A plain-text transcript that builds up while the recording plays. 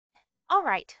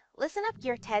Alright, listen up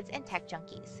gearheads and tech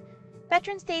junkies.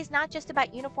 Veterans Day is not just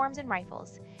about uniforms and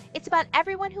rifles. It's about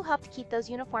everyone who helped keep those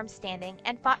uniforms standing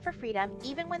and fought for freedom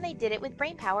even when they did it with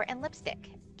brainpower and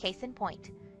lipstick. Case in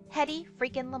point, Hedy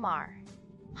freaking Lamarr.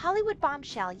 Hollywood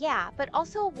bombshell, yeah, but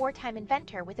also a wartime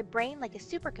inventor with a brain like a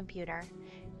supercomputer.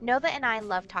 Nova and I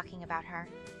love talking about her.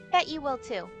 Bet you will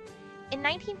too. In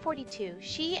 1942,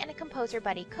 she and a composer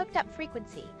buddy cooked up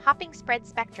Frequency, hopping spread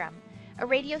spectrum, a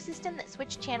radio system that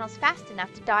switched channels fast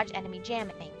enough to dodge enemy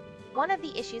jamming. One of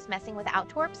the issues messing with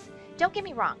outtorps? Don't get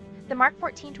me wrong, the Mark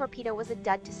 14 torpedo was a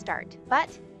dud to start, but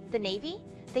the Navy?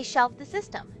 They shelved the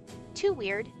system. Too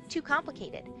weird, too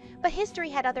complicated. But history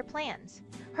had other plans.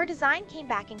 Her design came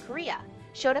back in Korea,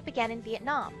 showed up again in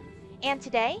Vietnam. And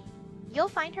today, you'll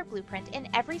find her blueprint in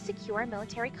every secure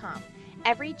military comm,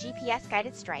 every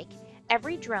GPS-guided strike,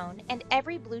 every drone, and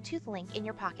every Bluetooth link in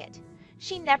your pocket.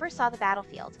 She never saw the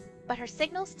battlefield, but her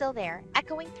signal's still there,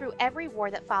 echoing through every war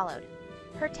that followed.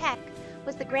 Her tech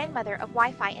was the grandmother of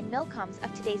Wi-Fi and milcoms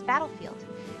of today's battlefield.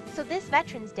 So this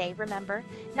Veterans Day, remember,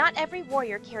 not every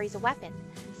warrior carries a weapon.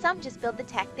 Some just build the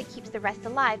tech that keeps the rest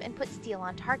alive and puts steel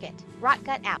on target.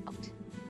 Rotgut out.